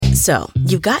So,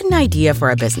 you've got an idea for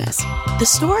a business. The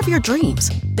store of your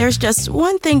dreams. There's just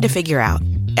one thing to figure out.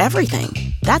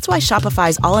 Everything. That's why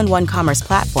Shopify's all-in-one commerce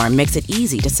platform makes it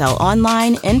easy to sell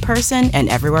online, in person, and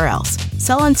everywhere else.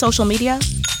 Sell on social media,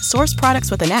 source products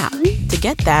with an app to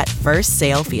get that first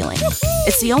sale feeling.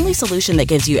 It's the only solution that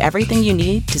gives you everything you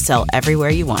need to sell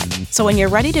everywhere you want. So when you're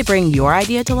ready to bring your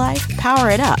idea to life, power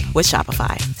it up with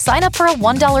Shopify. Sign up for a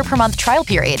 $1 per month trial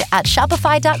period at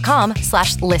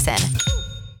shopify.com/listen.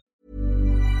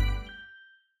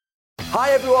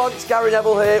 Hi everyone, it's Gary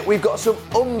Neville here. We've got some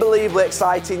unbelievably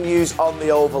exciting news on the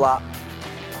Overlap.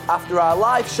 After our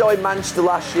live show in Manchester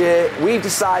last year, we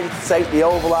decided to take the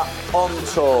Overlap on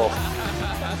tour.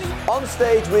 On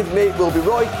stage with me will be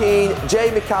Roy Keane,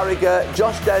 Jamie Carragher,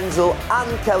 Josh Denzel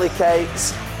and Kelly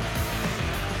Cates.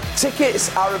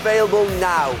 Tickets are available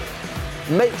now.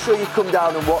 Make sure you come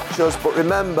down and watch us, but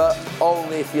remember,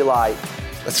 only if you like.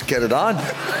 Let's get it on.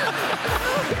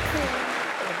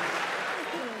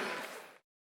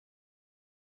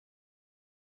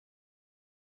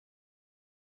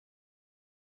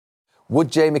 Would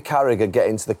Jamie Carragher get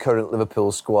into the current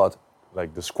Liverpool squad?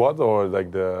 Like the squad or like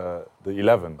the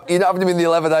 11? You're not having him in the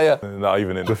 11, are you? Not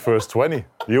even in the first 20.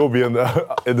 You'll be in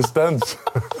the stands.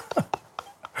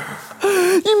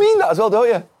 You mean that as well, don't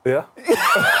you? Yeah.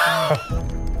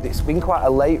 It's been quite a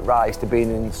late rise to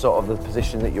being in sort of the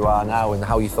position that you are now and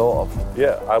how you thought of.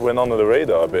 Yeah, I went under the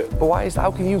radar a bit. But why is that?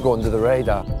 How can you go under the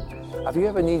radar? Have you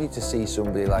ever needed to see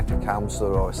somebody like a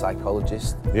counsellor or a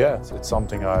psychologist? Yeah, it's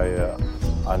something I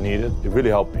needed. It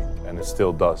really helped me, and it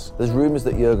still does. There's rumours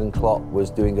that Jurgen Klopp was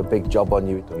doing a big job on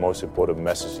you. The most important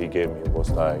message he gave me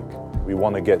was like, we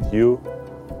want to get you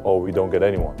or we don't get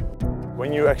anyone.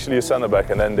 When you actually a centre back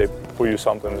and then they put you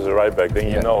something as a right back, then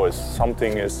you know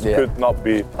could not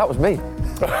be. That was me.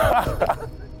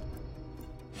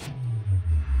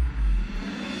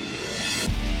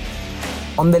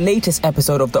 On the latest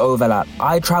episode of The Overlap,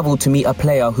 I travelled to meet a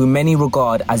player who many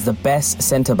regard as the best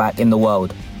centre-back in the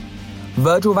world.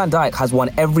 Virgil van Dijk has won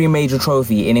every major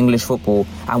trophy in English football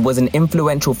and was an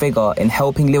influential figure in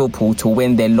helping Liverpool to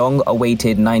win their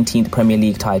long-awaited 19th Premier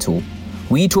League title.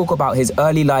 We talk about his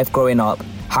early life growing up,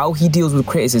 how he deals with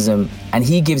criticism, and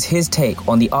he gives his take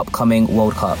on the upcoming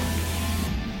World Cup.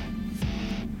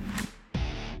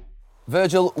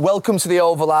 Virgil, welcome to the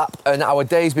Overlap, and our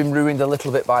day's been ruined a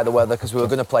little bit by the weather because we were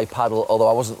going to play paddle, although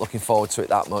I wasn't looking forward to it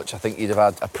that much. I think you'd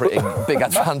have had a pretty big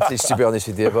advantage, to be honest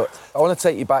with you. But I want to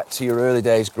take you back to your early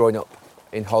days growing up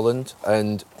in Holland,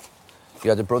 and you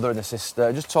had a brother and a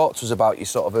sister. Just talk to us about your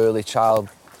sort of early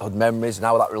childhood memories and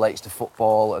how that relates to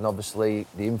football and obviously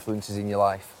the influences in your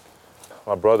life.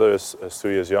 My brother is 2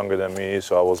 years younger than me,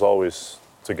 so I was always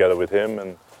together with him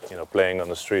and playing on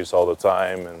the streets all the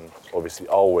time, and obviously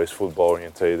always football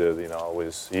orientated.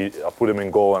 I put him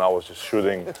in goal and I was just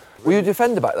shooting. Were you a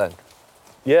defender back then?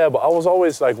 Yeah, but I was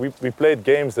always like, we played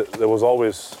games that was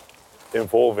always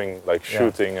involving like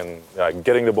shooting and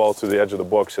getting the ball to the edge of the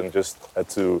box and just had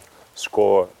to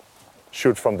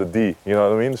shoot from the D, you know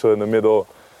what I mean? So in the middle.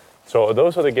 So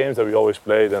those are the games that we always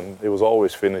played, and it was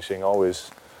always finishing,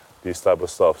 always these type of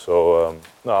stuff. So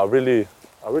I really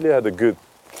had a good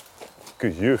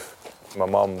youth. My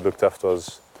mom looked after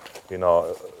us,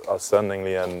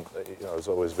 outstandingly, and it's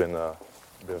always been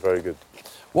very good.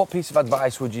 What piece of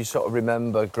advice would you sort of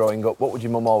remember growing up? What would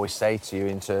your mum always say to you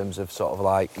in terms of sort of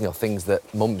like things that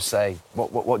mums say?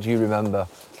 What do you remember?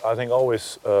 I think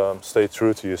always stay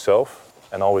true to yourself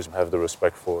and always have the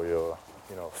respect for your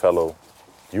fellow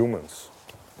humans.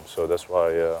 So that's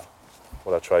why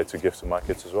what I try to give to my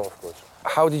kids as well, of course.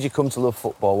 How did you come to love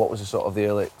football? What was the sort of the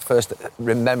early first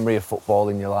memory of football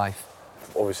in your life?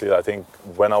 Obviously, I think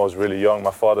when I was really young,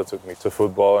 my father took me to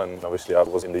football, and obviously I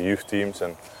was in the youth teams,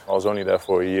 and I was only there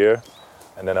for a year.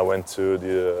 And then I went to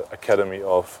the academy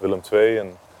of Willem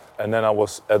II, and then I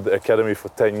was at the academy for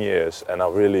 10 years, and I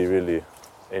really, really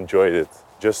enjoyed it.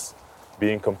 Just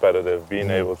being competitive, being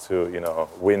able to,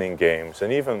 winning games,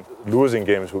 and even losing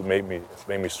games would make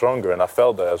me stronger, and I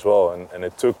felt that as well. And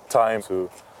it took time to,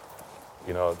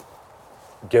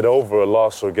 get over a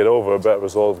loss or get over a bad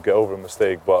result, get over a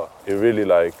mistake, but it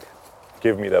really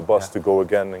gave me that buzz to go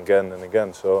again and again and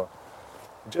again. So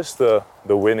just the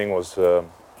winning was a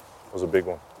big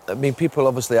one. I mean, people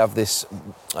obviously have this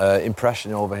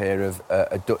impression over here of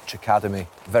a Dutch academy,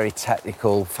 very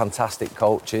technical, fantastic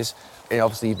coaches. And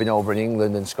obviously you've been over in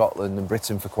England and Scotland and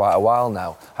Britain for quite a while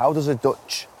now. How does a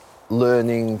Dutch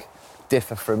learning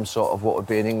differ from sort of what would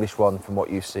be an English one from what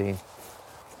you've seen?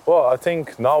 Well, I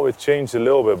think now it changed a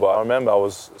little bit, but I remember I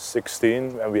was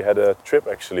 16 and we had a trip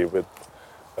actually with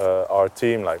our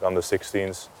team, like under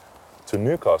 16s, to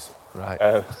Newcastle. Right.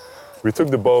 And we took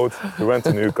the boat, we went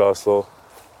to Newcastle,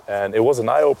 and it was an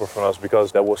eye-opener for us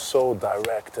because that was so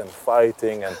direct and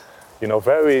fighting and, you know,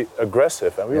 very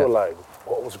aggressive. And we were like,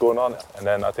 what was going on? And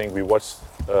then I think we watched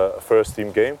a first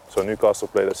team game. So Newcastle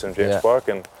played at St. James Park,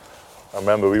 and I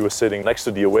remember we were sitting next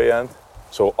to the away end,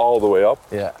 so all the way up.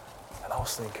 Yeah. And I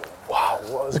was thinking, wow,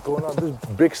 what is going on? This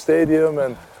big stadium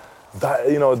and,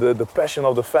 you know, the passion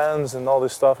of the fans and all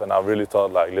this stuff. And I really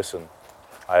thought, like, listen,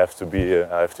 I have to be here,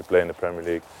 I have to play in the Premier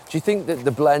League. Do you think that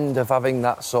the blend of having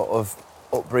that sort of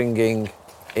upbringing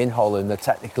in Holland, the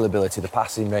technical ability, the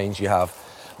passing range you have,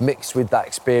 mixed with that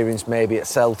experience maybe at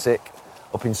Celtic,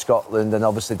 up in Scotland and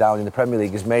obviously down in the Premier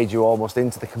League has made you almost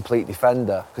into the complete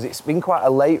defender? Because it's been quite a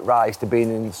late rise to being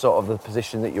in sort of the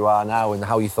position that you are now and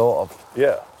how you thought of.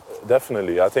 Yeah,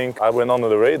 definitely. I think I went under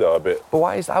the radar a bit. But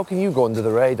why is that? How can you go under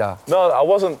the radar? No, I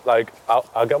wasn't like,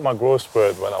 I got my growth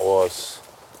spurt when I was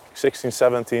 16,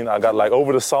 17. I got like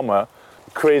over the summer,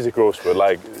 crazy growth spurt.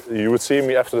 Like you would see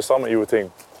me after the summer, you would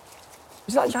think,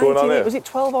 was that 19, was it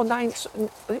 12 or 9, was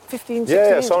it 15, 16?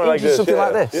 Yeah, something like this. Something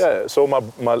like this? Yeah, so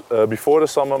my before the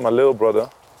summer, my little brother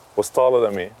was taller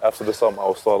than me. After the summer, I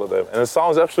was taller than him. And it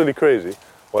sounds absolutely crazy,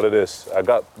 but it is. I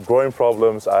got growing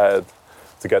problems, I had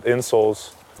to get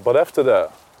insoles. But after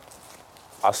that,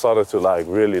 I started to like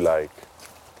really like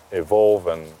evolve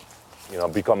and, you know,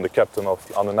 become the captain of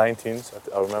the under-19s,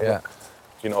 I remember. Yeah.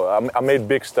 You know, I made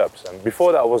big steps. And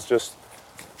before that, I was just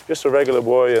a regular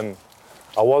boy, and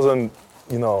I wasn't,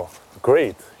 you know,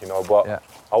 great, you know, but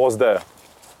I was there.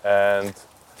 And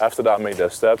after that, I made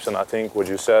those steps. And I think what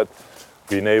you said,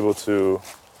 being able to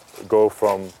go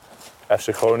from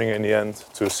FC Groningen in the end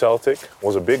to Celtic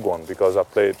was a big one, because I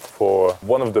played for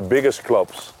one of the biggest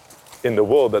clubs in the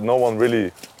world that no one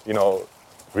really, you know,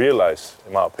 realized,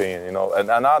 in my opinion, you know.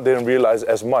 And I didn't realize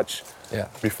as much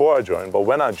before I joined, but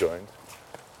when I joined,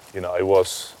 you know, it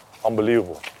was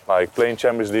unbelievable. Like playing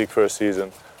Champions League first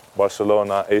season,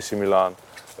 Barcelona, AC Milan,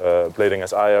 played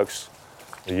against Ajax.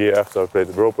 The year after I played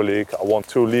the Europa League, I won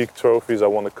 2 league trophies, I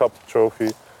won the cup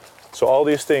trophy. So all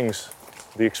these things,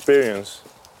 the experience,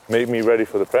 made me ready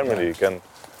for the Premier League. And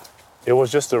it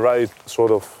was just the right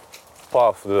sort of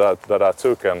path that I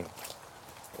took, and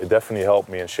it definitely helped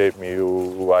me and shaped me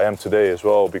who I am today as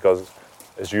well, because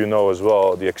as you know as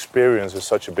well, the experience is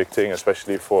such a big thing,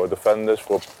 especially for defenders,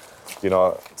 for, you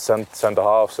know, centre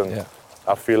halves, and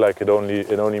I feel like it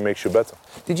only makes you better.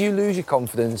 Did you lose your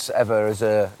confidence ever as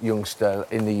a youngster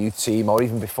in the youth team, or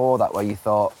even before that, where you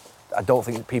thought, I don't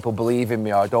think people believe in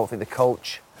me, or I don't think the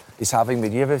coach is having me?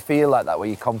 Do you ever feel like that, where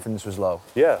your confidence was low?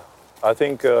 Yeah, I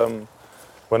think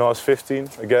when I was 15,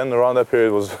 again, around that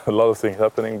period was a lot of things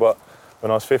happening, but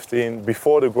when I was 15,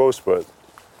 before the growth spurt,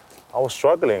 I was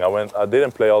struggling. I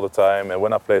didn't play all the time, and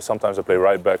when I play, sometimes I play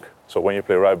right back. So when you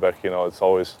play right back, you know, it's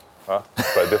always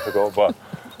quite difficult, but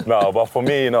no, but for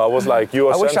me, you know, I was like, you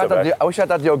are centre back. I wish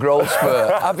I'd had your growth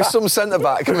spurt. I'd be some centre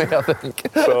back, I think.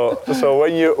 So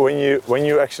when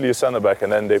you actually a centre back,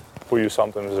 and then they put you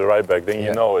sometimes as a right back, then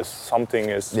you know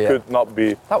could not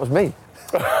be. That was me.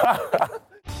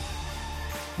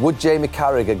 Would Jamie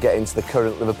Carragher get into the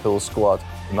current Liverpool squad?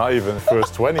 Not even the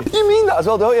first 20. You mean that as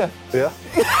well, don't you?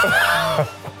 Yeah.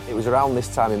 It was around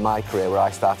this time in my career where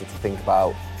I started to think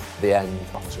about the end.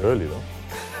 That was early, though.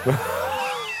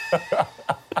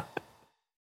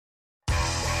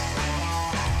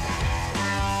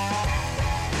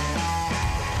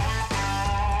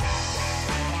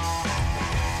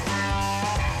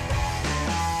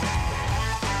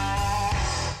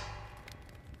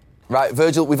 Right,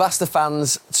 Virgil, we've asked the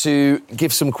fans to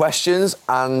give some questions,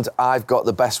 and I've got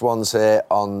the best ones here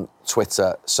on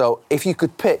Twitter. So if you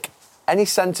could pick any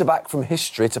centre-back from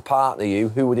history to partner you,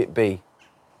 who would it be?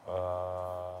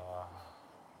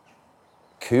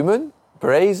 Koeman?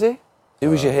 Baresi? Who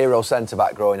was your hero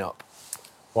centre-back growing up?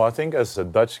 Well, I think as a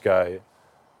Dutch guy,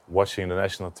 watching the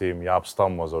national team, Jaap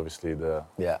Stam was obviously the...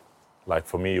 Yeah. Like,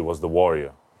 for me, it was the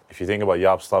warrior. If you think about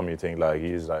Jaap Stam, you think, like,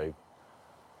 he's, like,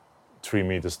 3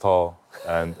 meters tall,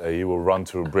 and he will run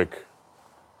through a brick.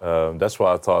 That's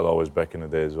what I thought always back in the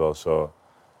day as well. So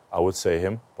I would say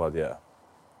him, but yeah,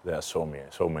 there are so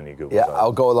many good ones. Yeah,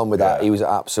 I'll go along with that. He was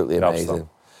absolutely amazing.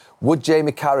 Would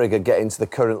Jamie Carragher get into the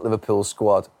current Liverpool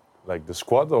squad? Like the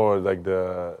squad or like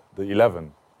the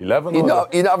 11? 11? You're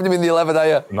not having him in the 11, are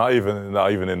you? Not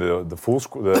even in the full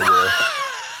squad.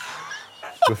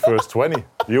 The first 20.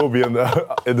 You'll be in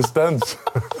the stands.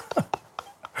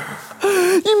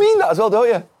 You mean that as well, don't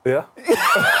you? Yeah.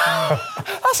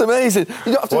 That's amazing.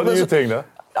 You don't have to what do you think, though?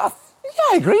 I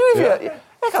agree with you. Yeah,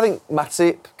 I think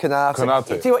Matip,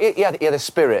 Konate. He had a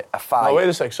spirit, a fight. Now, wait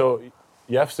a sec. So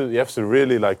you have to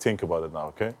really like think about it now,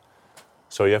 okay?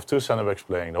 So you have two centre-backs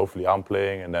playing. Hopefully I'm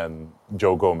playing, and then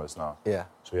Joe Gomez now. Yeah.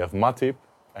 So you have Matip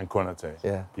and Konate.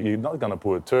 Yeah. You're not going to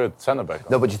put a third centre-back on.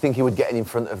 No, but do you think he would get in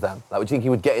front of them? Like, would you think he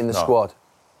would get in the squad?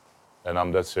 And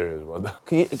I'm that serious about that.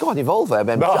 Can you go on, evolve there,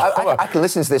 Ben? I can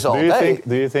listen to this all day.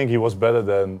 Do you think he was better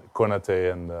than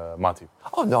Konate and Matip?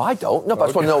 Oh, no, I don't. No, but I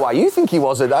just want to know why you think he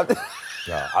wasn't.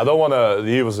 Yeah, I don't want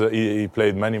to. He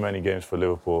played many games for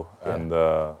Liverpool, and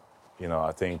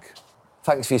I think.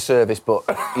 Thanks for your service, but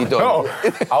you don't. No,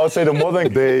 I would say the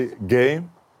modern day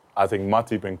game. I think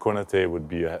Matip and Konate would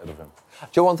be ahead of him. Do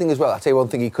you know one thing as well? I'll tell you one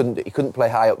thing. He couldn't play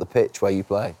high up the pitch where you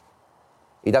play.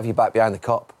 He'd have you back behind the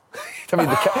cop. He'd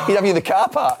have you in the car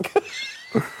park.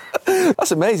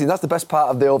 That's amazing. That's the best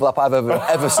part of the overlap I've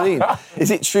ever seen.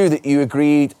 Is it true that you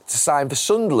agreed to sign for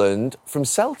Sunderland from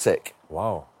Celtic?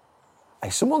 Wow. Hey,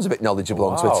 someone's a bit knowledgeable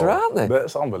on Twitter, aren't they?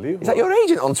 That's unbelievable. Is that your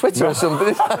agent on Twitter or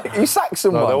something? You sacked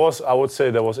someone? No, I would say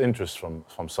there was interest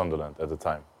from Sunderland at the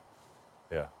time.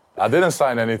 Yeah. I didn't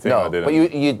sign anything. No, I didn't. but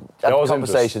you had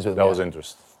conversations with him. There was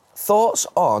interest. Thoughts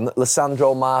on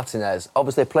Lisandro Martinez?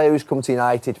 Obviously a player who's come to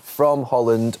United from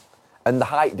Holland, and the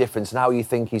height difference and how you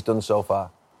think he's done so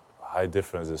far. Height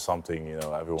difference is something,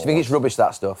 everyone... Do you think it's rubbish,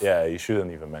 that stuff? Yeah, you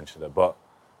shouldn't even mention that. But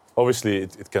obviously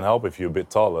it can help if you're a bit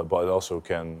taller, but it also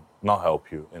can not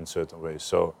help you in certain ways.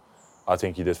 So I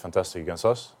think he did fantastic against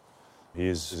us.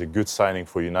 He's a good signing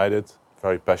for United,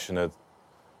 very passionate,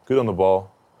 good on the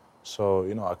ball. So,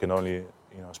 I can only,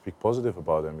 speak positive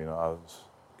about him. I've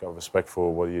got respect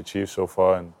for what he achieved so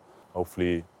far, and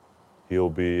hopefully he'll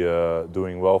be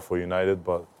doing well for United,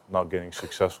 but not getting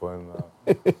successful in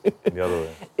the other way.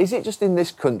 Is it just in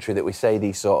this country that we say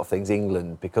these sort of things,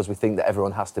 England, because we think that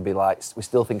everyone has to be like, we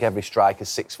still think every striker's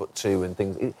 6'2" and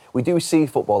things. We do see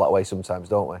football that way sometimes,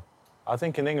 don't we? I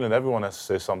think in England everyone has to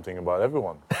say something about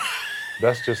everyone.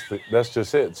 That's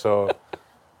just it. So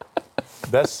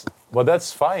that's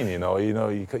fine,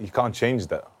 you can't change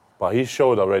that. But he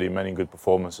showed already many good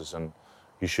performances, and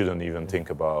you shouldn't even think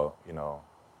about,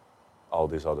 all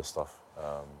this other stuff.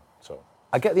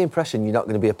 I get the impression you're not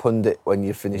going to be a pundit when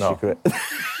you finish your career.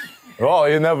 Well,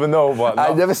 you never know. But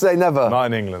I never say never. Not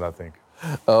in England, I think.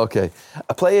 OK.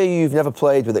 A player you've never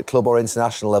played with at club or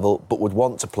international level but would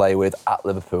want to play with at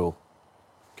Liverpool?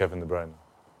 Kevin De Bruyne.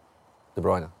 De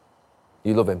Bruyne.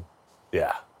 You love him?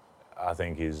 Yeah. I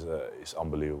think he's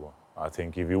unbelievable. I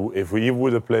think if we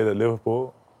would have played at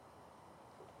Liverpool,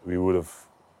 we would have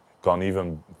gone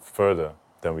even further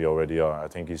than we already are. I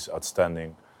think he's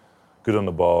outstanding. Good on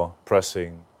the ball,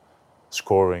 pressing,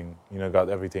 scoring. Got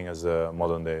everything as a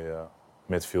modern-day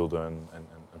midfielder and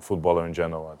footballer in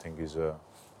general. I think he's an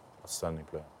outstanding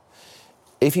player.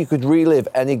 If you could relive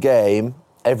any game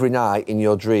every night in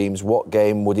your dreams, what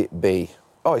game would it be?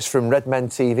 Oh, it's from Red Men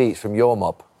TV. It's from your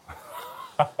mob.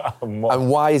 And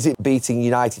why is it beating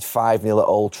United 5-0 at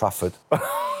Old Trafford?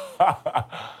 To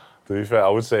be fair, I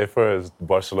would say first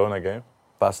Barcelona game.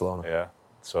 Barcelona. Yeah.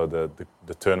 So the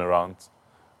turnaround.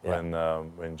 When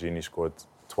Gini scored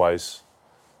twice,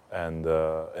 and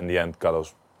in the end got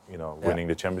us, winning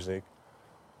the Champions League,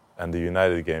 and the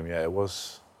United game, it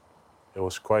was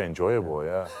quite enjoyable.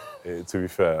 Yeah, to be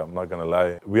fair, I'm not gonna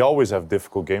lie. We always have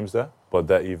difficult games there, but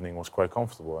that evening was quite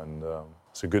comfortable, and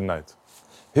it's a good night.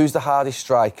 Who's the hardest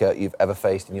striker you've ever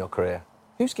faced in your career?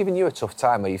 Who's given you a tough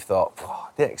time where you've thought, I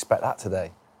didn't expect that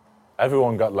today?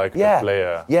 Everyone got a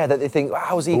player. Yeah, that they think,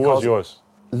 how was he? Who was yours?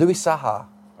 Louis Saha.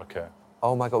 Okay.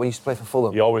 Oh my God, when he used to play for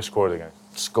Fulham. He always scored again.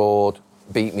 Scored,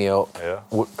 beat me up,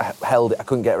 held it, I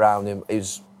couldn't get around him. It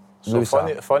was so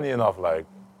funny enough, like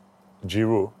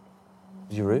Giroud.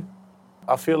 Giroud?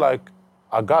 I feel like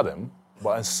I got him,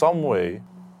 but in some way,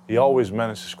 he always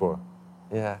managed to score.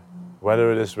 Yeah.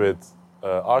 Whether it is with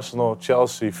Arsenal,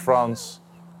 Chelsea, France.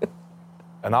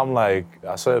 And I'm like,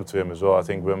 I said it to him as well, I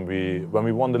think when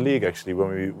we won the league actually, when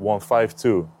we won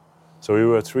 5-2. So we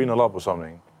were 3-0 up or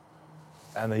something.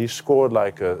 And he scored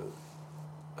like a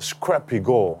scrappy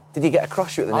goal. Did he get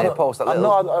across you at the near post?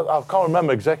 I can't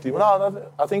remember exactly. No,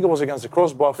 I think it was against the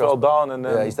crossbar, fell down, and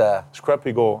then he's there.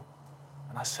 Scrappy goal.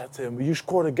 And I said to him, you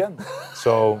scored again.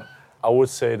 So I would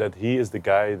say that he is the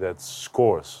guy that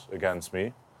scores against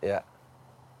me. Yeah.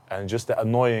 And just the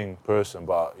annoying person,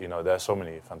 but there are so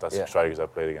many fantastic strikers I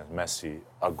played against. Messi,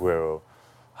 Aguero.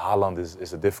 Haaland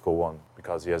is a difficult one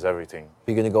because he has everything.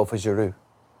 You're going to go for Giroud?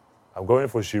 I'm going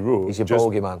for Giroud. He's your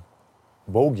bogey man.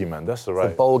 Bogey man, that's the right.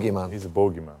 He's a bogey man. He's a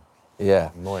bogey man.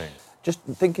 Yeah. Annoying. Just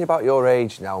thinking about your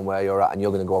age now and where you're at, and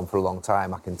you're going to go on for a long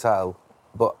time, I can tell.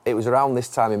 But it was around this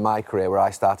time in my career where I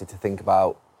started to think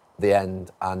about the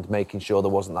end and making sure there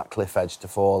wasn't that cliff edge to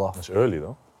fall off. That's early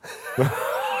though.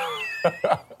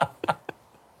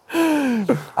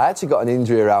 I actually got an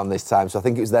injury around this time, so I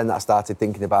think it was then that I started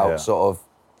thinking about sort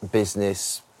of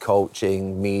business,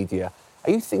 coaching, media.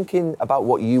 Are you thinking about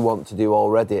what you want to do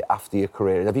already after your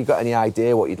career? And have you got any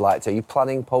idea what you'd like to? Are you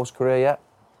planning post-career yet?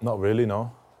 Not really,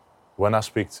 no. When I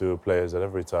speak to players that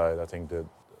have retired, I think that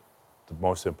the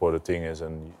most important thing is,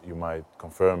 and you might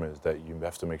confirm, is that you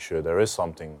have to make sure there is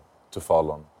something to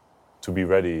fall on, to be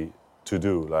ready to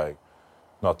do, like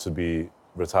not to be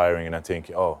retiring and then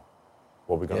thinking, oh,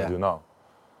 what are we going to do now?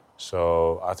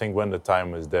 So I think when the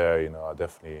time is there, you know, I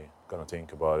definitely going to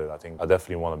think about it. I think I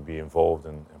definitely want to be involved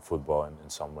in football in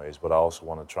some ways, but I also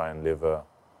want to try and live a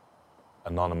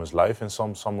anonymous life in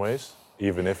some ways,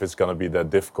 even if it's going to be that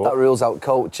difficult. That rules out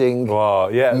coaching,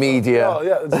 media. Well,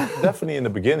 yeah, definitely in the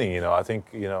beginning, you know. I think,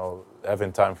 you know,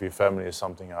 having time for your family is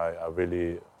something I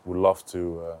really would love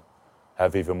to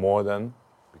have even more than,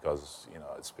 because, you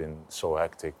know, it's been so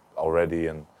hectic already.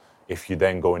 And if you're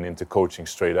then going into coaching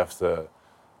straight after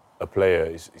a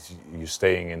player, you're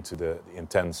staying into the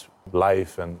intense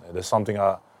life, and there's something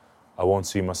I won't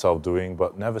see myself doing,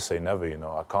 but never say never, you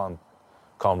know. I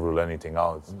can't rule anything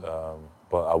out,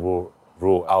 but I will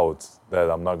rule out that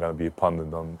I'm not going to be a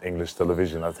pundit on English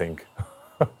television, I think.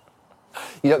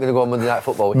 You're not going to go on Monday Night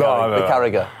Football with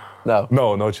Carra? No.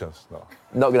 No chance, no.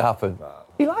 Not going to happen? Nah.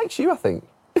 He likes you, I think.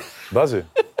 Does he?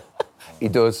 He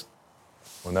does.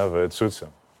 Whenever it suits him.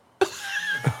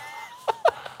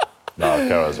 No,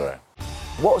 Carra's right.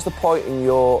 What was the point in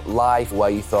your life where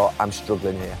you thought, I'm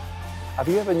struggling here? Have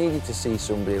you ever needed to see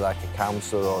somebody like a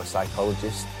counsellor or a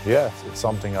psychologist? Yeah, it's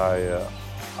something I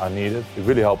needed. It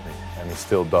really helped me, and it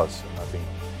still does. And I think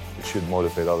it should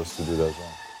motivate others to do that as well.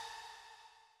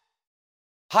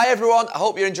 Hi everyone, I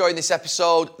hope you're enjoying this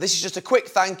episode. This is just a quick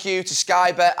thank you to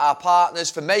Sky Bet, our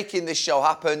partners, for making this show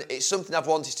happen. It's something I've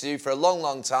wanted to do for a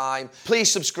long time.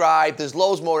 Please subscribe, there's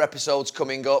loads more episodes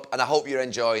coming up, and I hope you're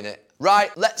enjoying it.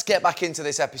 Right, let's get back into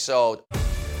this episode.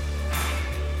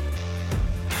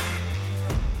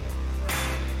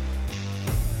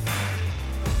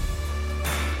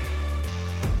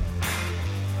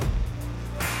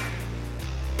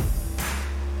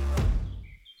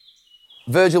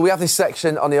 Virgil, we have this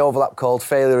section on the overlap called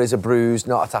Failure is a Bruise,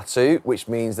 Not a Tattoo, which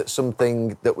means that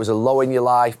something that was a low in your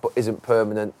life but isn't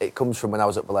permanent. It comes from when I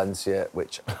was at Valencia,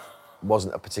 which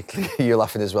wasn't a particularly... You're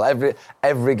laughing as well.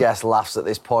 Every guest laughs at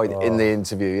this point in the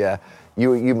interview, yeah.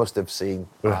 You must have seen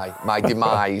my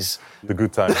demise. The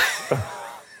good times.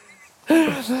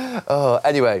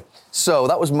 Anyway, so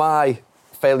that was my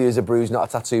Failure is a Bruise, Not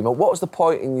a Tattoo. What was the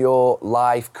point in your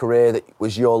life, career, that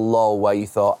was your low where you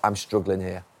thought, I'm struggling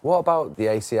here? What about the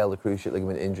ACL, the cruciate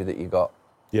ligament injury that you got?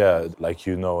 Yeah, like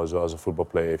you know as well as a football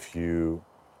player, if you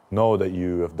know that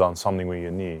you have done something with your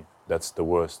knee, that's the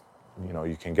worst, you know,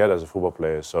 you can get as a football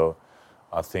player. So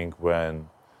I think when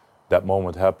that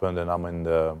moment happened and I'm in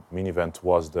the minivan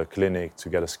towards the clinic to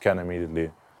get a scan immediately,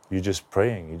 you're just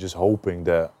praying, you're just hoping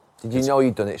that... Did you know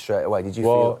you'd done it straight away? Did you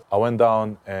feel... I went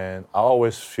down, and I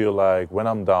always feel like when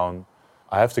I'm down,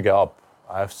 I have to get up.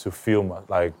 I have to feel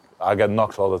like... I get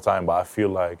knocks all the time, but I feel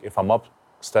like if I'm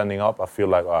standing up, I feel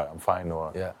like, all right, I'm fine.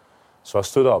 So I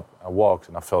stood up and walked,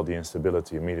 and I felt the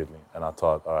instability immediately. And I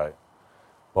thought, all right.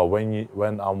 But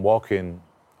when I'm walking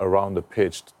around the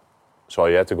pitch, so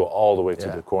you had to go all the way to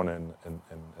the corner in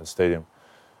the stadium,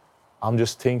 I'm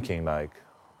just thinking, like,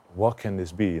 what can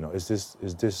this be? You know, is this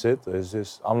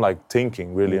it? I'm like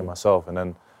thinking really in myself. And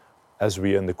then as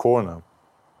we in the corner,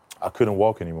 I couldn't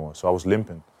walk anymore, so I was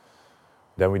limping.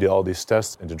 Then we did all these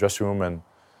tests in the dressing room, and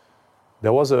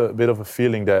there was a bit of a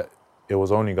feeling that it was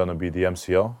only going to be the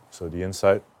MCL, so the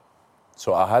inside.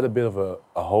 So I had a bit of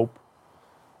a hope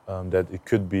that it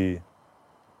could be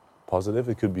positive,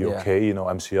 it could be okay. You know,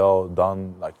 MCL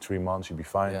done, like 3 months, you'd be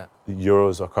fine. Yeah. The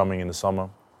Euros are coming in the summer.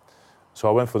 So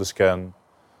I went for the scan.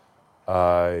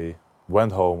 I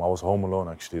went home. I was home alone,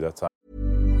 actually, that time.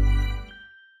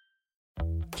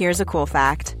 Here's a cool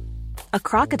fact. A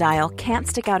crocodile can't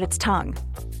stick out its tongue.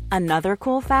 Another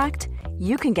cool fact,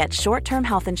 you can get short-term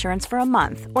health insurance for a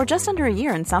month or just under a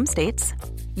year in some states.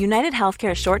 United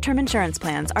Healthcare short-term insurance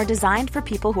plans are designed for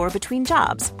people who are between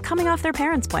jobs, coming off their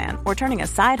parents' plan, or turning a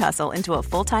side hustle into a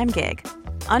full-time gig.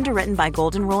 Underwritten by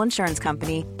Golden Rule Insurance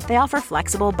Company, they offer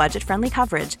flexible, budget-friendly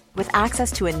coverage with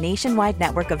access to a nationwide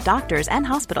network of doctors and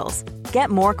hospitals. Get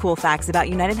more cool facts about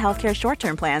United Healthcare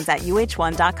short-term plans at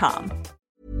uh1.com.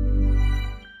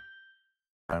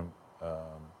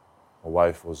 My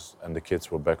wife and the kids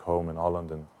were back home in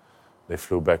Holland, and they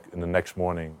flew back in the next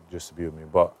morning just to be with me.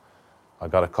 But I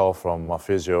got a call from my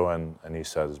physio, and he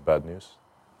said it's bad news.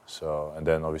 So, and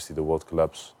then obviously the world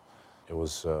collapsed. It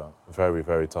was very,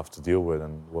 very tough to deal with.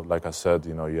 And like I said,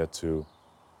 you know,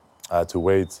 I had to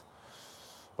wait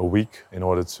a week in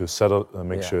order to settle,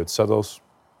 make sure it settles.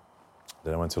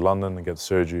 Then I went to London and get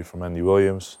surgery from Andy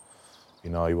Williams. He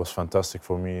was fantastic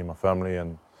for me and my family,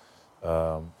 and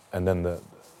then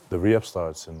the rehab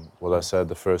starts. And what I said,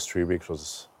 the first 3 weeks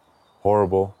was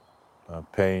horrible,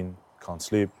 pain, can't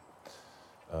sleep.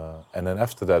 And then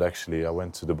after that, actually, I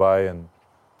went to Dubai and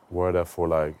were there for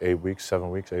like 8 weeks,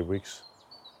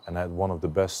 and I had one of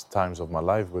the best times of my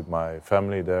life with my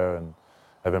family there, and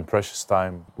having precious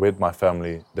time with my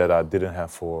family that I didn't have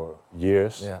for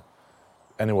years. Yeah.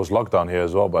 And it was lockdown here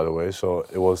as well, by the way. So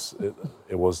it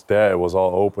was there. It was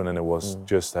all open, and it was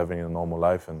just having a normal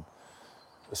life and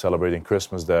celebrating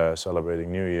Christmas there,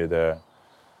 celebrating New Year there.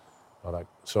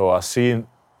 So I seen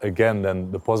again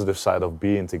then the positive side of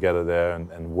being together there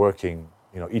and working,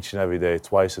 each and every day,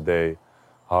 twice a day,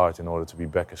 hard in order to be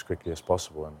back as quickly as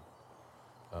possible. And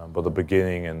but the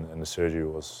beginning and the surgery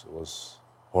was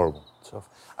horrible. Tough.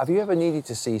 Have you ever needed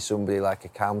to see somebody like a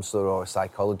counsellor or a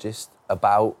psychologist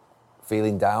about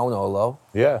feeling down or low?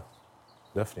 Yeah,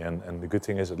 definitely. And the good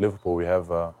thing is at Liverpool we have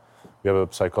a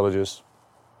psychologist,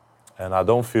 and I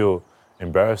don't feel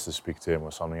embarrassed to speak to him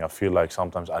or something. I feel like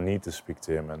sometimes I need to speak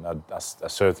to him, and I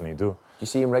certainly do. You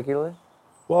see him regularly?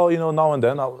 Well, now and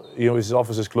then. His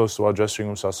office is close to our dressing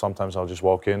room, so sometimes I'll just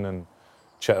walk in and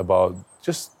chat about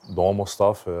just normal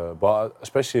stuff. But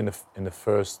especially in the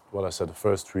first, the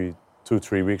first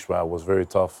 2-3 weeks where I was very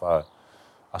tough,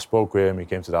 I spoke with him. He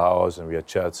came to the house and we had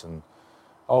chats, and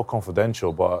all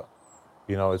confidential. But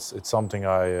it's something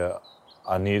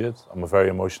I needed. I'm a very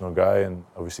emotional guy, and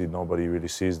obviously nobody really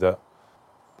sees that.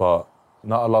 But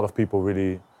not a lot of people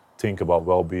really think about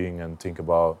well-being and think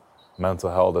about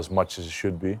mental health as much as it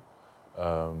should be.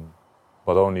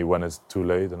 But only when it's too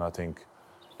late. And I think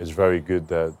it's very good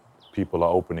that people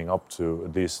are opening up to,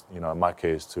 at least, in my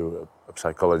case, to a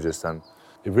psychologist. And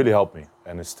it really helped me,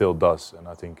 and it still does. And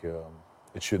I think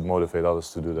it should motivate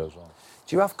others to do that as well.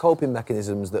 Do you have coping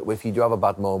mechanisms that if you do have a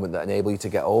bad moment that enable you to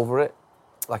get over it?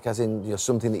 Like as in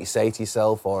something that you say to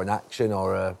yourself, or an action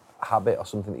or a habit or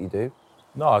something that you do?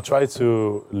 No, I try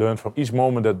to learn from each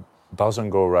moment that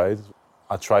doesn't go right.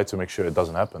 I try to make sure it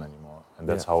doesn't happen anymore. And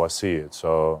that's how I see it.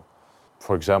 So,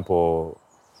 for example,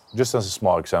 just as a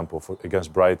small example,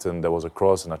 against Brighton, there was a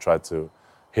cross and I tried to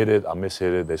hit it, I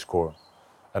mishit it, they score.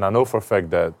 And I know for a fact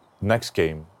that next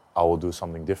game I will do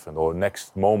something different, or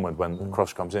next moment when the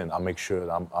cross comes in, I'll make sure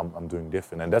that I'm doing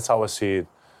different. And that's how I see it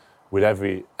with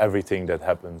everything that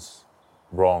happens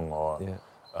wrong, or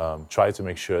try to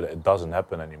make sure that it doesn't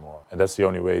happen anymore. And that's the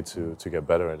only way to get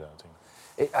better at it, I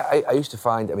think. I used to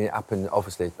find, it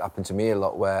happened to me a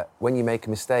lot, where when you make a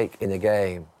mistake in a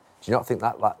game, do you not think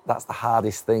that's the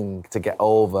hardest thing to get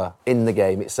over in the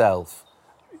game itself?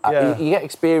 Yeah. You get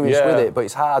experience with it, but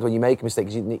it's hard when you make a mistake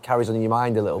because it carries on in your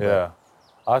mind a little bit. Yeah,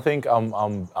 I think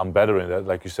I'm better in that.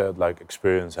 Like you said, like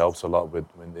experience helps a lot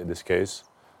in this case,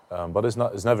 but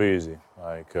it's never easy,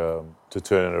 to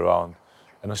turn it around,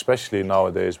 and especially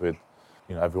nowadays with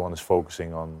everyone is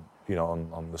focusing on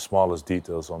on the smallest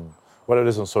details, on whether it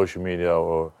is on social media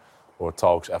or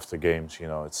talks after games.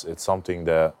 It's something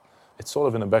that it's sort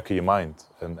of in the back of your mind,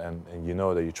 and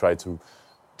that you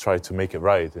try to make it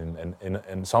right,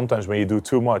 and sometimes when you do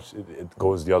too much, it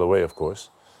goes the other way, of course.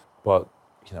 But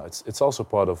it's also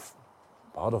part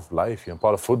of life,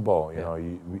 part of football.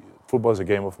 Football is a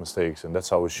game of mistakes, and that's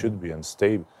how it should be, and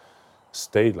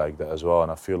stay like that as well.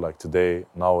 And I feel like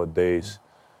nowadays,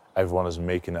 everyone is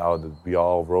making it out that we are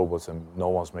all robots and no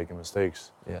one's making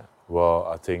mistakes. Yeah. Well,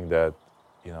 I think that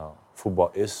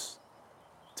football is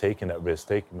taking that risk,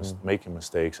 making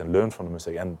mistakes, and learn from the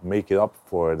mistake and make it up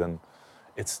for it. And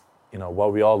it's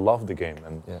we all love the game,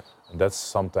 and that's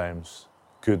sometimes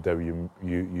good that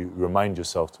you remind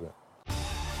yourself to it.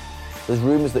 There's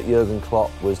rumours that Jurgen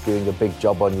Klopp was doing a big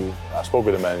job on you. I spoke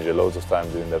with the manager loads of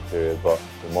times during that period, but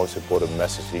the most important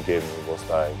message he gave me was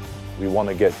like, we want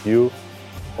to get you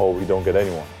or we don't get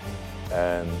anyone.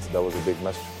 And that was a big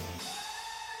message.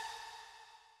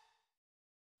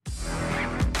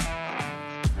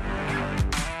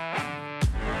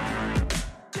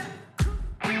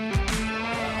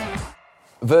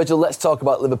 Virgil, let's talk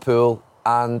about Liverpool.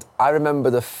 And I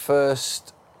remember the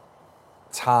first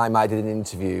time I did an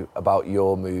interview about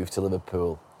your move to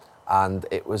Liverpool, and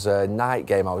it was a night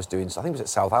game I was doing, so I think it was at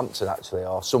Southampton actually,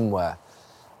 or somewhere,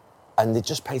 and they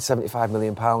just paid £75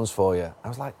 million for you. I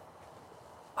was like,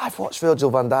 I've watched Virgil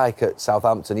van Dijk at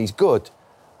Southampton, he's good,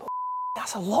 but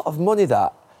that's a lot of money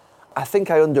that. I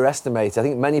think I underestimated, I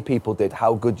think many people did,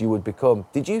 how good you would become.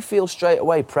 Did you feel straight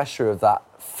away pressure of that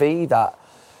fee, that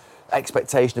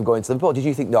expectation of going to Liverpool? Did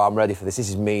you think, no, I'm ready for this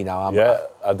is me now?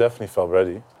 I definitely felt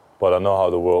ready. But I know how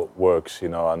the world works,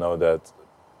 I know that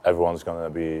everyone's going to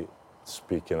be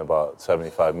speaking about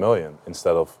 75 million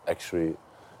instead of actually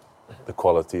the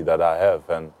quality that I have.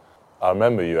 And I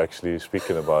remember you actually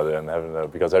speaking about it and having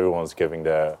because everyone's giving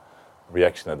their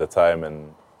reaction at the time.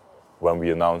 And when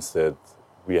we announced it,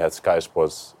 we had Sky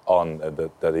Sports on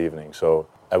at that evening. So,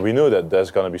 and we knew that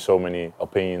there's going to be so many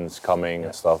opinions coming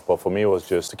and stuff. But for me, it was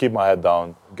just to keep my head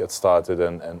down, get started,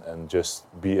 and just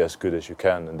be as good as you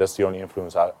can. And that's the only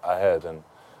influence I had. And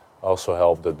also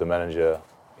helped that the manager,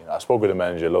 I spoke with the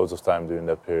manager loads of time during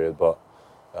that period. But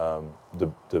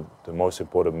the most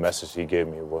important message he gave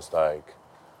me was like,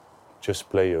 just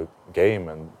play your game.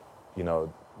 And,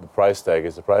 the price tag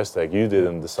is the price tag. You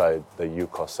didn't decide that you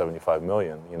cost 75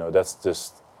 million. That's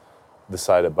just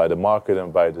decided by the market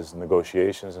and by these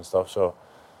negotiations and stuff. So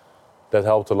that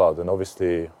helped a lot. And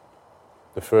obviously,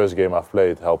 the first game I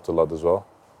played helped a lot as well.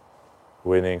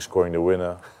 Winning, scoring the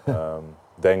winner,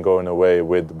 then going away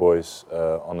with the boys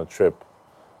on a trip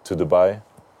to Dubai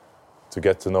to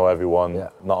get to know everyone,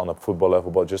 not on a football level,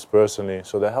 but just personally.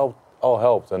 So that all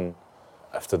helped. And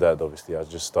after that, obviously, I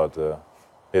just started to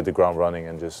hit the ground running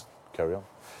and just carry on.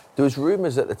 There was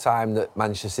rumours at the time that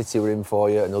Manchester City were in for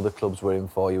you and other clubs were in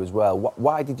for you as well.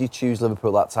 Why did you choose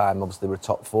Liverpool at that time? Obviously, they were a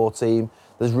top 4 team.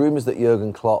 There's rumours that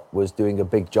Jurgen Klopp was doing a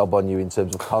big job on you in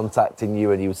terms of contacting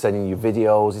you and he was sending you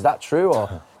videos. Is that true?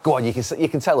 Or go on, you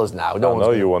can tell us now. I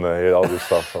know you want to hear all this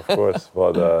stuff, of course.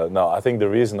 But no, I think the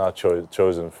reason I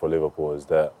chosen for Liverpool is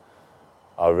that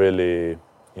I really,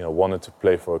 wanted to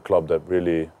play for a club that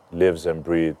really lives and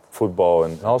breathes football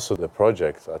and also the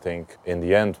project. I think in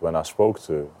the end, when I spoke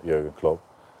to Jurgen Klopp,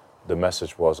 the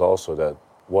message was also that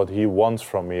what he wants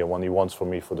from me and what he wants from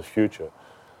me for the future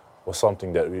was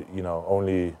something that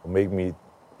only made me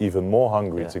even more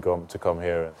hungry to come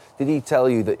here. Did he tell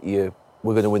you that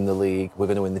we're going to win the league, we're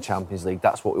going to win the Champions League,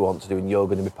 that's what we want to do and you're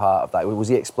going to be part of that? Was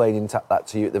he explaining that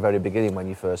to you at the very beginning when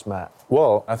you first met?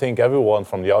 Well, I think everyone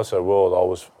from the outside world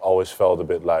always felt a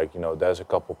bit like, there's a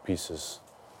couple pieces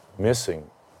missing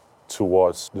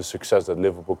towards the success that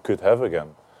Liverpool could have again.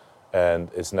 And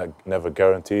it's never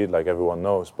guaranteed, like everyone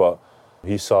knows. But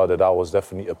he saw that I was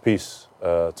definitely a piece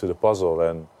to the puzzle,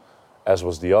 and as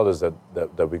was the others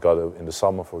that we got in the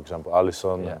summer, for example,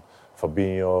 Alisson, and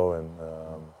Fabinho,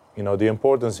 and the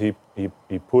importance he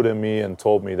put in me and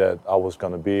told me that I was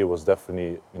going to be was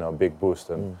definitely a big boost.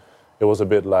 And it was a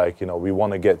bit like we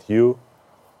want to get you,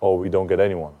 or we don't get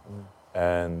anyone.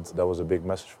 And that was a big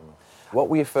message for me. What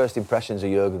were your first impressions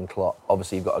of Jurgen Klopp?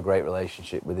 Obviously, you've got a great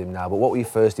relationship with him now, but what were your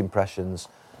first impressions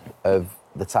of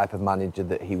the type of manager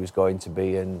that he was going to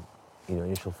be and,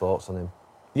 initial thoughts on him?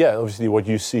 Yeah, obviously what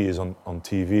you see is on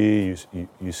TV.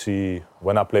 You see,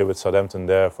 when I play with Southampton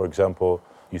there, for example,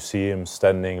 you see him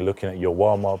standing, looking at your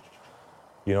warm-up.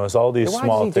 It's all these small things.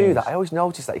 Why does he do that? I always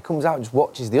notice that. He comes out and just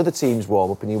watches the other team's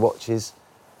warm-up and he watches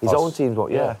his own team's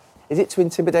warm-up. Yeah. Is it to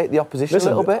intimidate the opposition a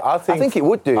little bit? I think it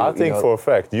would do. I think for a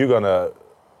fact you're gonna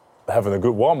having a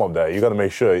good warm up there. You got to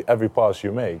make sure every pass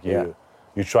you make,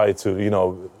 you try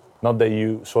to, not that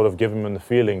you sort of give him the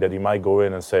feeling that he might go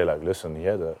in and say like, listen, he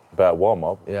had a bad warm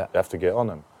up. You have to get on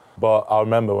him. But I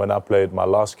remember when I played my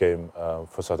last game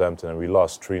for Southampton and we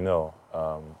lost 3-0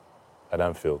 at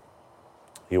Anfield.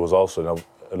 He was also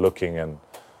looking, and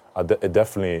it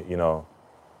definitely,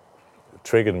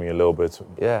 triggered me a little bit.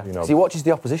 Yeah. So he watches the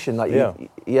opposition, like and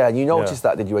you noticed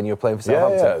that, did you, when you were playing for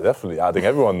Southampton? Yeah, definitely. I think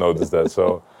everyone noticed that.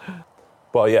 So,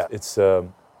 but yeah, it's a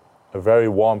very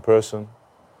warm person,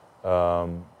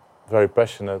 very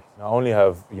passionate. I only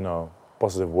have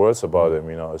positive words about him.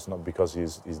 It's not because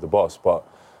he's the boss, but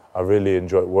I really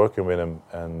enjoyed working with him,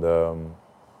 and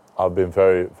I've been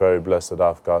very, very blessed that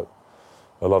I've got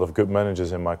a lot of good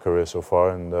managers in my career so far,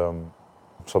 and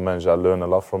some managers I learned a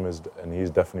lot from, and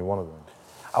he's definitely one of them.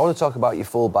 I want to talk about your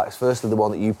full-backs. Firstly, the one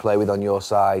that you play with on your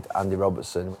side, Andy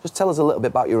Robertson. Just tell us a little bit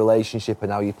about your relationship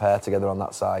and how you pair together on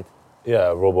that side. Yeah,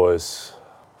 Robo is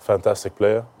a fantastic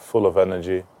player, full of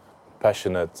energy,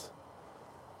 passionate.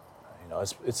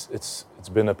 It's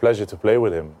been a pleasure to play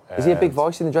with him. Is he a big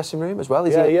voice in the dressing room as well?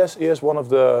 He is one of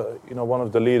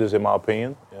the leaders in my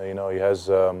opinion.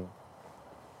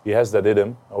 He has that in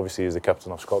him. Obviously, he's the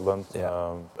captain of Scotland.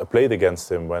 I played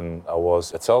against him when I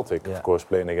was at Celtic, of course,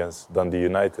 playing against Dundee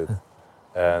United.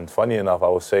 And funny enough, I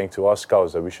was saying to our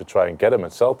scouts that we should try and get him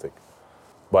at Celtic.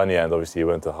 But in the end, obviously, he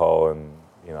went to Hull and,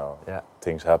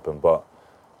 things happened. But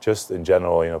just in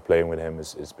general, playing with him,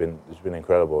 it's been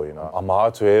incredible. I'm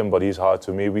hard to him, but he's hard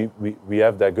to me. We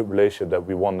have that good relationship that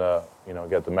we want to,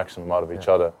 get the maximum out of each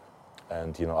other.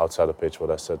 And, outside the pitch,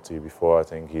 what I said to you before, I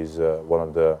think he's one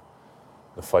of the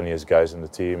funniest guys in the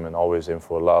team and always in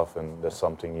for a laugh, and that's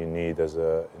something you need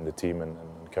in the team and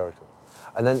character.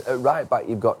 And then at right back,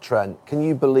 you've got Trent. Can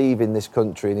you believe in this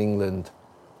country, in England,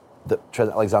 that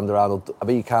Trent Alexander-Arnold, I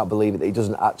mean, you can't believe it, that he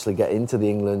doesn't actually get into the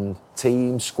England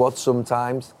team, squad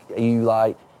sometimes? Are you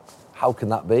like, how can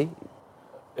that be?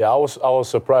 Yeah, I was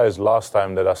surprised last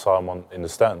time that I saw him in the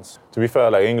stands. To be fair,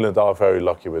 like England are very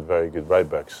lucky with very good right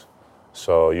backs.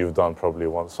 So you've done probably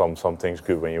some things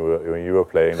good when you were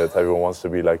playing, that everyone wants to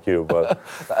be like you. But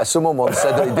someone once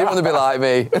said that he didn't want to be like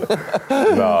me.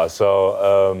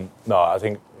 I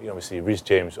think obviously Reece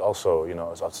James also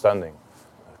is outstanding.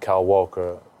 Kyle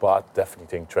Walker, but I definitely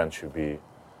think Trent should be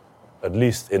at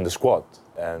least in the squad.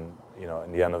 And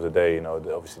in the end of the day,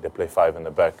 obviously they play 5 in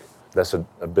the back. That's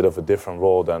a bit of a different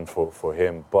role than for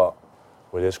him. But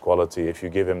with his quality, if you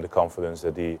give him the confidence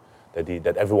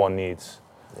that everyone needs.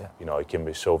 Yeah. It can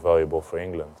be so valuable for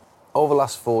England. Over the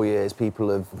last 4 years, people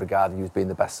have regarded you as being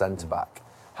the best centre-back.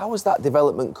 How has that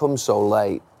development come so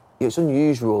late? It's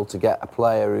unusual to get a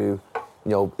player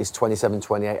who, is 27,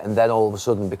 28, and then all of a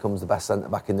sudden becomes the best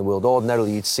centre-back in the world.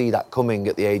 Ordinarily, you'd see that coming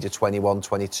at the age of 21,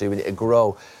 22, and it'd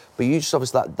grow. But you just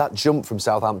obviously, that jump from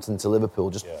Southampton to Liverpool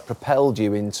just propelled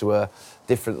you into a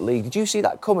different league. Did you see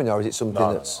that coming, or is it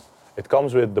something that's... No. It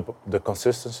comes with the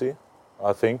consistency,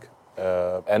 I think.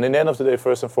 And in the end of the day,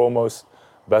 first and foremost,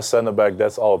 best centre-back,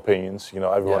 that's all opinions.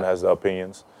 Everyone has their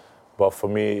opinions. But for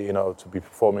me, to be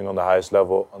performing on the highest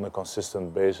level on a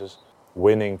consistent basis,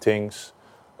 winning things,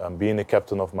 being the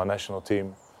captain of my national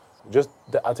team,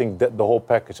 I think that the whole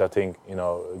package,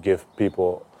 give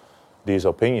people these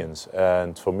opinions.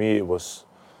 And for me,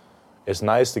 it's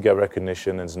nice to get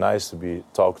recognition, it's nice to be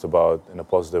talked about in a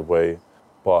positive way,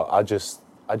 but I just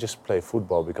play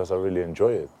football because I really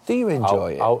enjoy it. Do you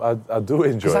enjoy it? I do enjoy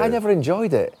it. Because I never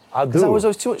enjoyed it. I do. I was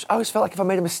always too much. I always felt like if I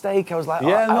made a mistake, I was like,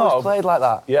 I always played like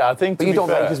that. Yeah, I think. But you don't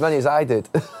make as many as I did.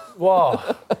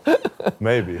 Well,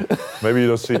 maybe you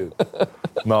don't see it.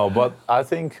 No, but I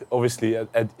think obviously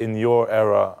in your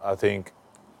era, I think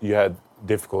you had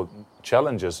difficult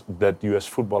challenges that you as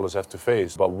footballers have to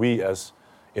face. But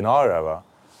in our era,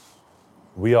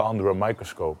 we are under a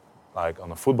microscope. Like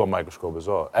on a football microscope as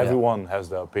well. Everyone has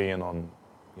their opinion on,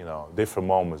 different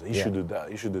moments. He should do that.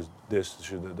 He should do this. He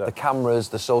should do that. The cameras,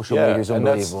 the social media is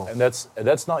unbelievable. And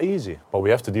that's not easy. But we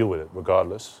have to deal with it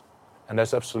regardless, and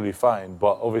that's absolutely fine.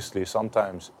 But obviously,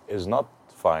 sometimes it's not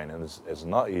fine and it's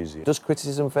not easy. Does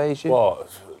criticism faze you? Well,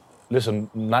 listen,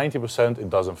 90% it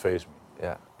doesn't faze me.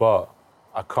 Yeah. But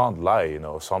I can't lie.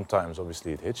 Sometimes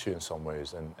obviously it hits you in some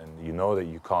ways, and you know that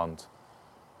you can't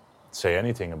say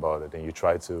anything about it, and you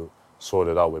try to sort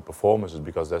it out with performances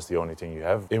because that's the only thing you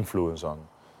have influence on.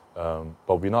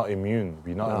 But we're not immune.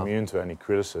 We're not immune to any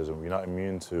criticism. We're not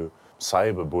immune to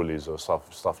cyber bullies or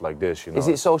stuff like this. Is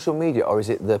it social media, or is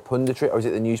it the punditry, or is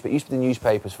it the newspaper? It used to be the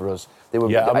newspapers for us. They were,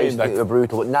 they were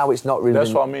brutal, but now it's not really.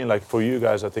 That's what I mean. Like for you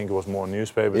guys, I think it was more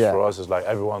newspapers. Yeah. For us, it's like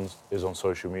everyone is on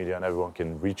social media and everyone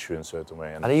can reach you in a certain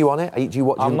way. And are you on it? Do you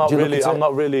watch? I'm not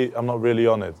really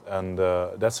on it, and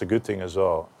that's a good thing as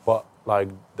well. But like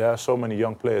there are so many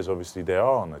young players, obviously they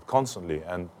are on it constantly,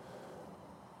 and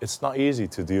it's not easy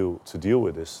to deal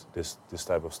with this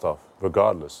type of stuff,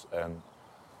 regardless. And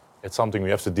it's something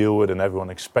we have to deal with, and everyone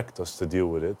expects us to deal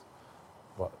with it.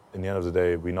 But in the end of the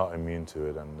day, we're not immune to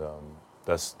it, and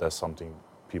that's something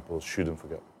people shouldn't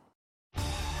forget.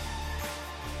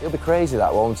 It'll be crazy,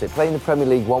 that, won't it? Playing the Premier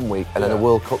League one week and then a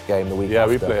World Cup game the week after. Yeah,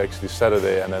 we play actually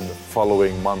Saturday, and then the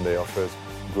following Monday our first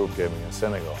group game against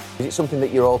Senegal. Is it something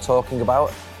that you're all talking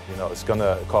about? It's going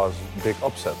to cause big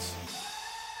upsets.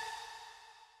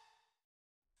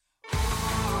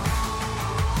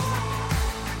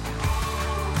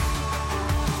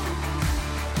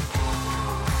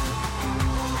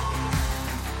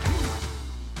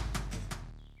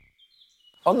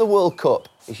 On the World Cup,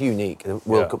 it's unique. The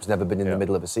World Cup's never been in the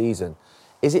middle of a season.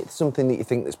 Is it something that you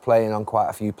think that's playing on quite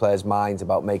a few players' minds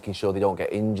about making sure they don't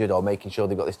get injured, or making sure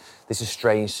they've got this is a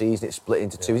strange season, it's split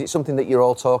into two? Is it something that you're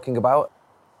all talking about?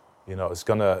 It's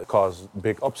going to cause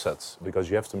big upsets because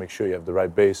you have to make sure you have the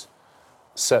right base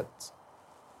set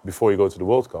before you go to the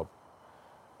World Cup.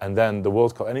 And then the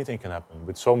World Cup, anything can happen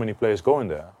with so many players going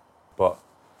there. But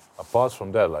apart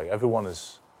from that, like everyone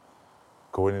is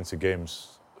going into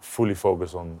games fully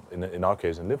focused on, in our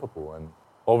case, in Liverpool. And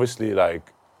obviously,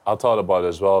 like, I thought about it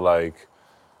as well, like,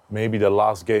 maybe the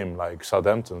last game, like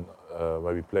Southampton,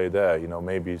 where we played there,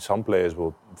 maybe some players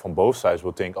from both sides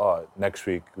will think, next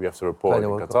week we have to report in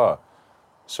Qatar.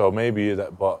 So maybe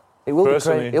that, but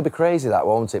it'll be crazy, that,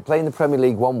 won't it? Playing the Premier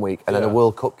League one week and then a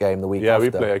World Cup game the week after. Yeah,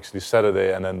 we play actually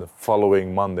Saturday, and then the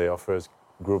following Monday our first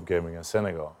group game against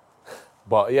Senegal.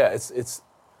 But yeah, it's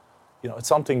it's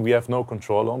something we have no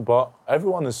control on, but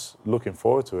everyone is looking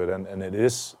forward to it, and it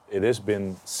is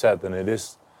been said, and it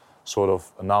is sort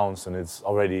of announced, and it's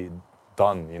already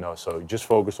done, so just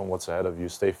focus on what's ahead of you,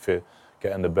 stay fit,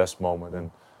 get in the best moment,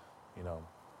 and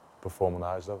perform on the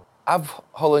highest level. Have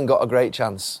Holland got a great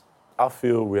chance? I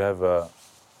feel we have a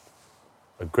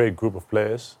great group of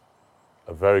players,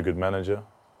 a very good manager,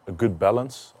 a good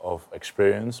balance of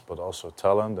experience, but also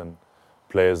talent, and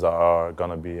players that are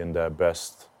going to be in their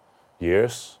best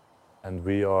years. And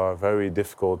we are very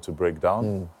difficult to break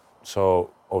down.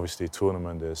 So obviously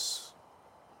tournament is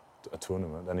a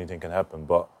tournament, anything can happen.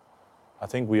 But I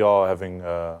think we are having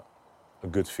a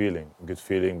good feeling,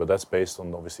 but that's based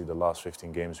on obviously the last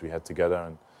 15 games we had together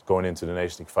and going into the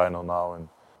Nations League final now. And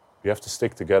we have to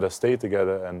stick together, stay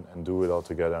together, and do it all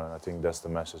together. And I think that's the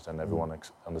message, and everyone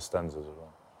understands it as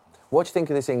well. What do you think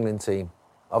of this England team?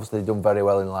 Obviously, they've done very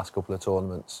well in the last couple of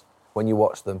tournaments. When you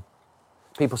watch them,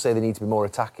 people say they need to be more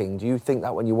attacking. Do you think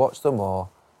that when you watch them, or?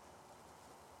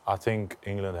 I think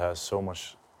England has so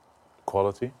much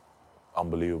quality,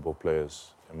 unbelievable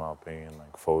players, in my opinion,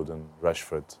 like Foden,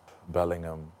 Rashford,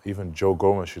 Bellingham. Even Joe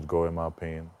Gomez should go, in my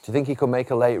opinion. Do you think he could make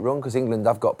a late run? Because England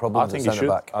have got problems at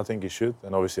centre-back. I think he should.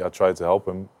 And obviously I tried to help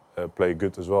him play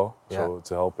good as well. Yeah. So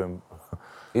to help him...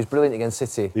 He was brilliant against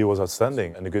City. He was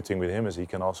outstanding. And the good thing with him is he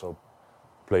can also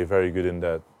play very good in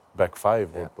that back five,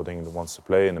 what England wants to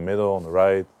play, in the middle, on the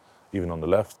right, even on the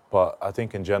left. But I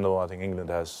think in general, I think England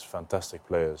has fantastic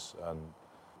players. And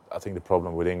I think the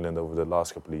problem with England over the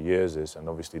last couple of years is, and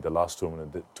obviously the last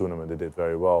tournament they did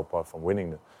very well, apart from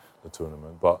winning the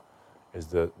tournament, but is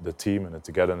the team and the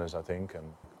togetherness, I think, and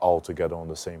all together on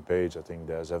the same page. I think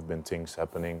have been things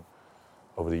happening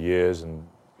over the years, and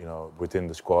within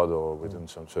the squad or within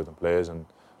some certain players, and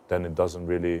then it doesn't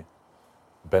really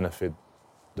benefit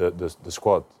the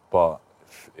squad. But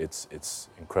it's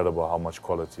incredible how much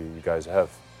quality you guys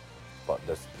have. But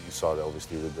you saw that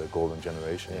obviously with the golden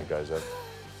generation you guys have.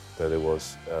 That it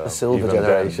was the silver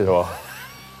generation.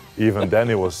 Even then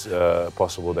it was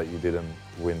possible that you didn't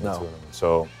win the tournament.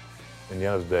 So in the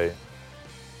end of the day,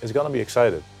 it's going to be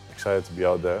excited to be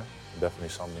out there. Definitely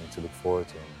something to look forward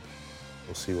to, and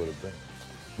we'll see what it brings.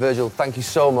 Virgil, thank you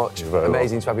so much.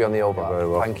 Amazing to have you on the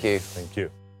Overlap. Thank you. Thank you.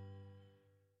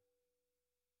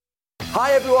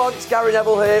 Hi everyone, it's Gary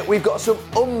Neville here. We've got some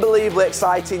unbelievably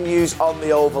exciting news on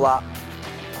the Overlap.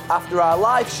 After our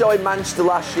live show in Manchester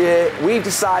last year, we've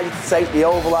decided to take the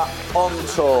Overlap on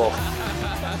tour.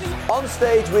 On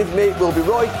stage with me will be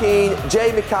Roy Keane,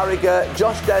 Jamie Carragher,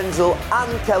 Josh Denzel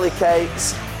and Kelly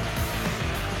Cates.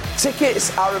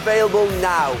 Tickets are available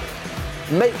now.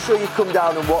 Make sure you come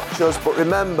down and watch us, but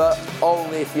remember,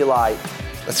 only if you like.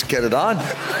 Let's get it on.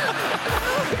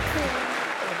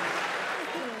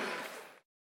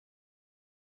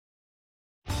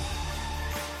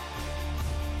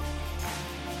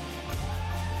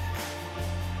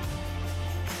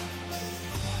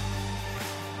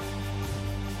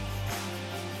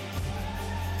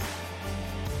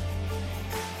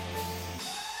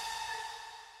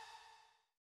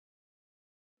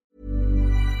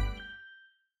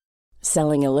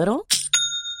 Selling a little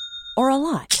or a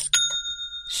lot?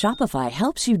 Shopify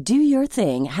helps you do your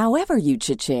thing however you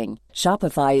cha-ching.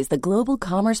 Shopify is the global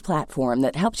commerce platform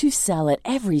that helps you sell at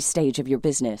every stage of your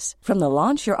business. From the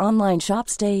launch your online shop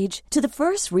stage to the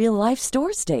first real-life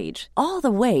store stage, all the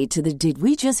way to the did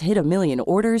we just hit a million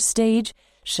orders stage.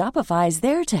 Shopify is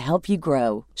there to help you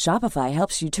grow. Shopify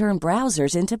helps you turn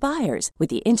browsers into buyers with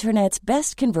the internet's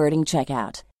best converting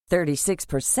checkout.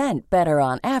 36% better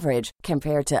on average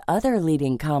compared to other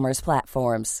leading commerce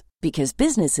platforms. Because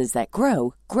businesses that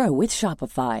grow, grow with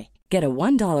Shopify. Get a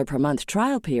 $1 per month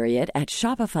trial period at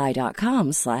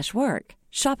shopify.com/work.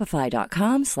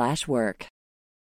 Shopify.com/work.